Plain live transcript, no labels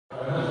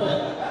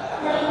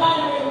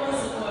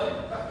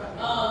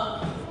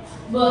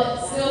but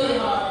still hit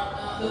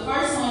hard. The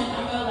first one,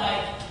 I felt like